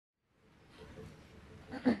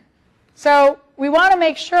So we want to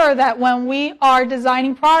make sure that when we are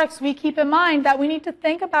designing products, we keep in mind that we need to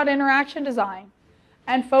think about interaction design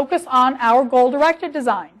and focus on our goal-directed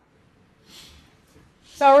design.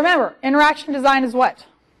 So remember, interaction design is what?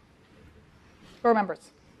 Who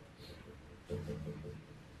remembers?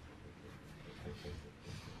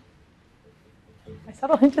 My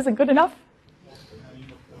subtle hint isn't good enough?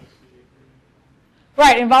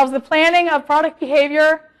 Right, it involves the planning of product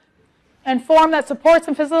behavior and form that supports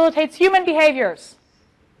and facilitates human behaviors.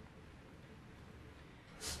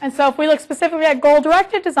 And so if we look specifically at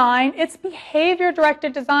goal-directed design, it's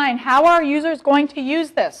behavior-directed design. How are users going to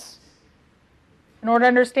use this? In order to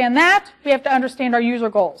understand that, we have to understand our user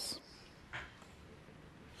goals.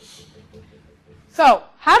 So,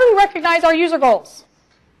 how do we recognize our user goals?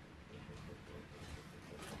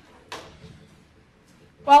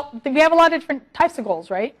 Well, we have a lot of different types of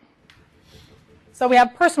goals, right? So we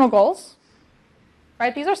have personal goals,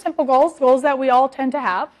 right? These are simple goals, goals that we all tend to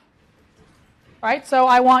have, right? So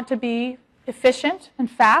I want to be efficient and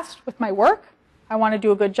fast with my work. I want to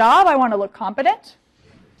do a good job. I want to look competent,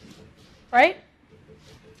 right?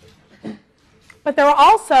 But there are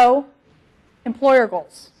also employer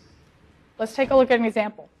goals. Let's take a look at an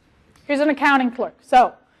example. Here's an accounting clerk.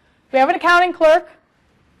 So we have an accounting clerk.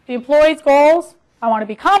 The employee's goals: I want to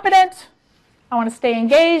be competent. I want to stay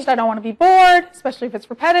engaged. I don't want to be bored, especially if it's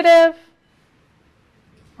repetitive.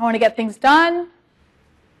 I want to get things done.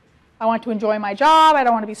 I want to enjoy my job. I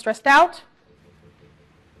don't want to be stressed out.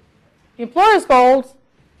 The employer's goals: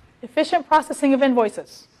 efficient processing of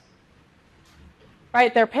invoices.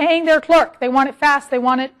 Right? They're paying their clerk. They want it fast. They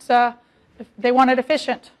want it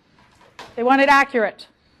efficient. They want it accurate.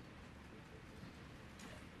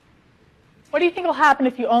 What do you think will happen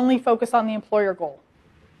if you only focus on the employer goal?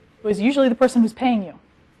 It was usually the person who's paying you,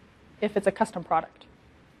 if it's a custom product.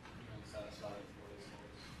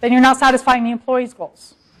 Then you're not satisfying the employee's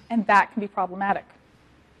goals, and that can be problematic.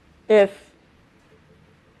 If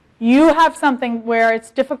you have something where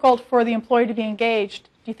it's difficult for the employee to be engaged,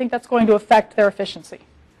 do you think that's going to affect their efficiency?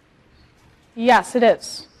 Yes, it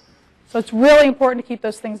is. So it's really important to keep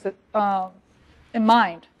those things in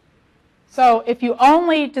mind. So if you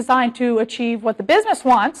only design to achieve what the business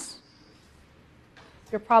wants,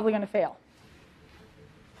 you're probably going to fail.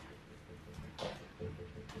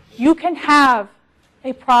 You can have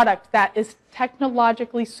a product that is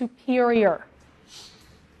technologically superior,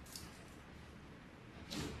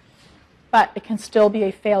 but it can still be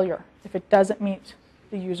a failure if it doesn't meet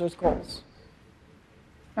the user's goals.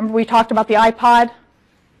 Remember we talked about the iPod,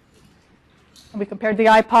 and we compared the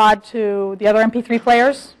iPod to the other MP3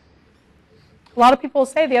 players? A lot of people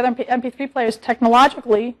say the other MP3 players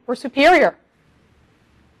technologically were superior.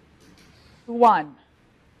 Who won?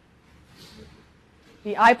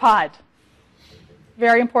 The iPod.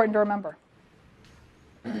 Very important to remember.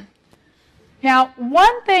 Now,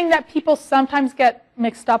 one thing that people sometimes get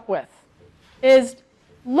mixed up with is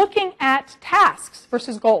looking at tasks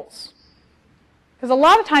versus goals. Because a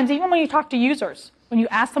lot of times, even when you talk to users, when you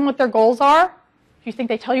ask them what their goals are, do you think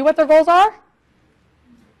they tell you what their goals are?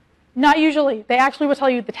 Not usually. They actually will tell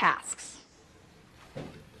you the tasks.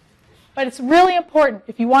 But it's really important.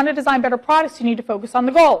 If you want to design better products, you need to focus on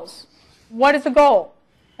the goals. What is a goal?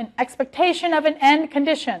 An expectation of an end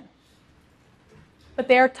condition. But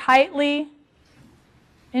they are tightly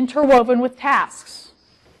interwoven with tasks.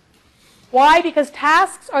 Why? Because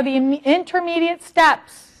tasks are the intermediate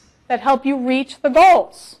steps that help you reach the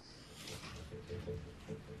goals.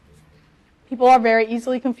 People are very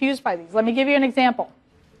easily confused by these. Let me give you an example.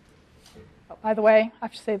 Oh, by the way, I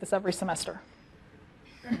have to say this every semester.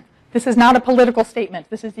 This is not a political statement.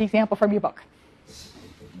 This is the example from your book.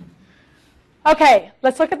 Okay,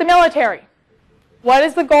 let's look at the military. What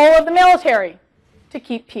is the goal of the military? To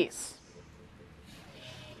keep peace.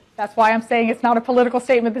 That's why I'm saying it's not a political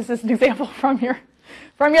statement. This is an example from your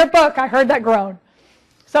book. I heard that groan.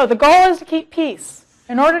 So the goal is to keep peace.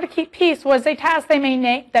 In order to keep peace, what is a task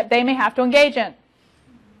that they may have to engage in?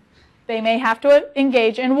 They may have to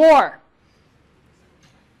engage in war.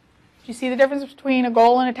 Do you see the difference between a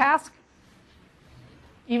goal and a task?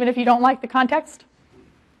 Even if you don't like the context?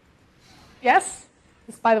 Yes?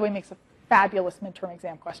 This, by the way, makes a fabulous midterm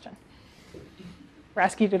exam question. We're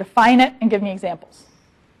asking you to define it and give me examples.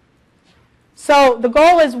 So the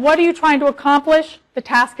goal is, what are you trying to accomplish? The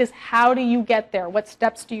task is, how do you get there? What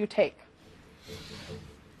steps do you take?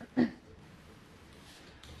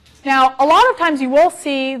 Now, a lot of times you will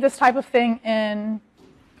see this type of thing in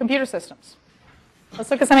computer systems. Let's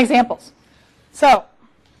look at some examples. So,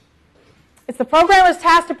 it's the programmer's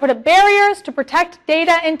task to put up barriers to protect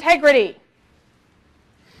data integrity.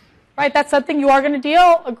 Right? That's something you are going to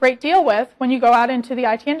deal a great deal with when you go out into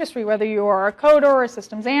the IT industry, whether you are a coder or a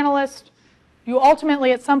systems analyst. You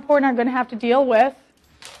ultimately, at some point, are going to have to deal with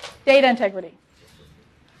data integrity.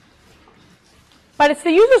 But it's the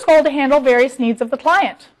user's goal to handle various needs of the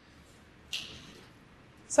client.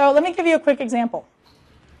 So let me give you a quick example.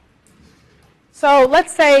 So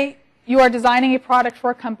let's say you are designing a product for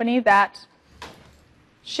a company that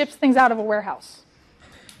ships things out of a warehouse.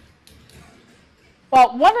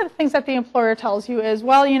 Well, one of the things that the employer tells you is,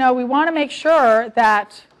 well, you know, we want to make sure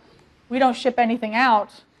that we don't ship anything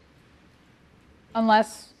out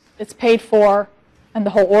unless it's paid for and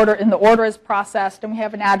the order is processed and we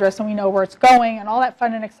have an address and we know where it's going and all that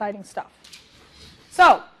fun and exciting stuff.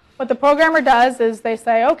 So what the programmer does is they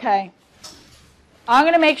say, okay, I'm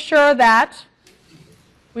going to make sure that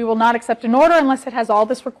we will not accept an order unless it has all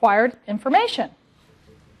this required information.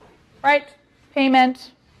 Right?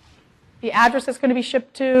 Payment, the address it's going to be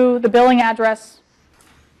shipped to, the billing address.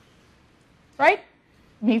 Right?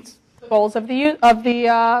 Meets the goals of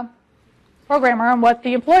the programmer and what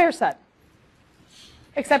the employer said.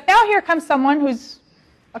 Except now here comes someone who's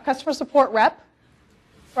a customer support rep,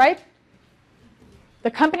 right?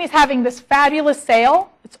 The company's having this fabulous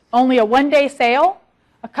sale. It's only a one-day sale.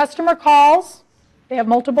 A customer calls. They have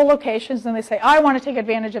multiple locations, and they say, I want to take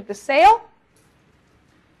advantage of this sale.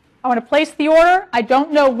 I want to place the order. I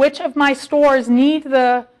don't know which of my stores need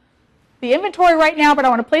the inventory right now, but I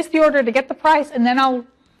want to place the order to get the price, and then I'll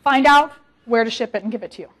find out where to ship it and give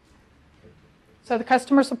it to you. So the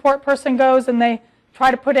customer support person goes, and they try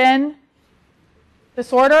to put in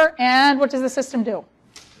this order, and what does the system do?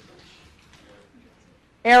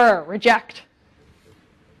 Error, reject.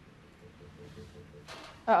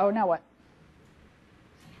 Uh-oh, now what?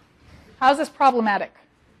 How is this problematic?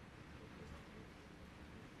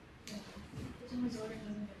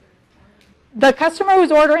 The customer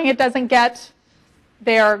who's ordering it doesn't get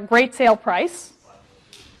their great sale price,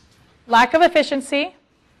 lack of efficiency,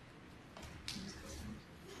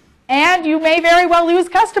 and you may very well lose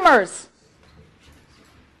customers.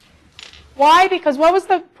 Why? Because what was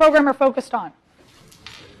the programmer focused on?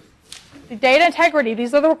 The data integrity.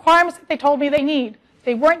 These are the requirements that they told me they need.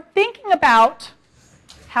 They weren't thinking about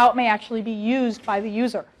how it may actually be used by the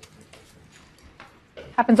user.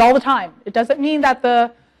 Happens all the time. It doesn't mean that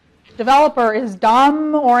the developer is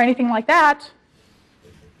dumb or anything like that.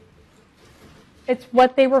 It's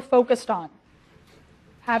what they were focused on,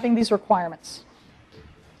 having these requirements.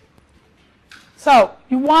 So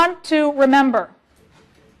you want to remember,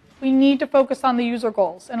 we need to focus on the user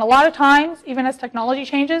goals. And a lot of times, even as technology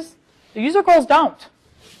changes, the user goals don't.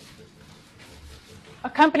 A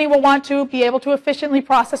company will want to be able to efficiently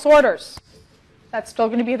process orders. That's still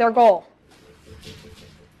going to be their goal.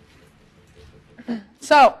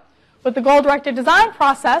 So with the goal-directed design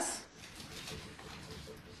process,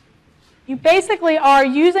 you basically are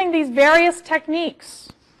using these various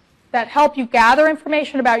techniques that help you gather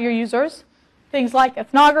information about your users, things like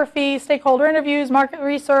ethnography, stakeholder interviews, market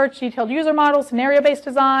research, detailed user models, scenario-based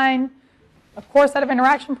design, a core set of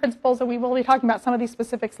interaction principles, and we will be talking about some of these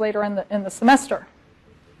specifics later in the semester.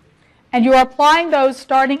 And you are applying those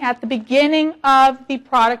starting at the beginning of the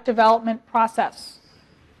product development process.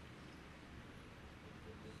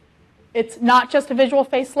 It's not just a visual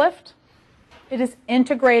facelift. It is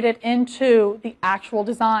integrated into the actual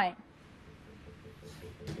design.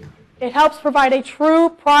 It helps provide a true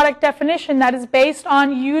product definition that is based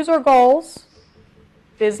on user goals,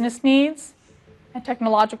 business needs, and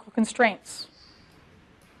technological constraints.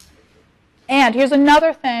 And here's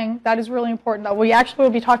another thing that is really important that we actually will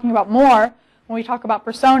be talking about more when we talk about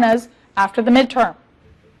personas after the midterm.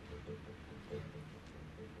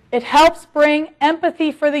 It helps bring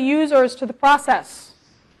empathy for the users to the process.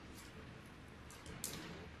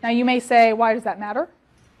 Now you may say, why does that matter?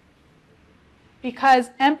 Because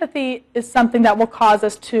empathy is something that will cause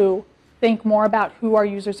us to think more about who our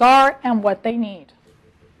users are and what they need.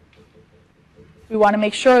 We want to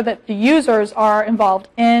make sure that the users are involved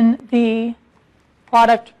in the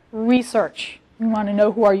product research. We want to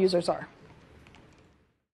know who our users are.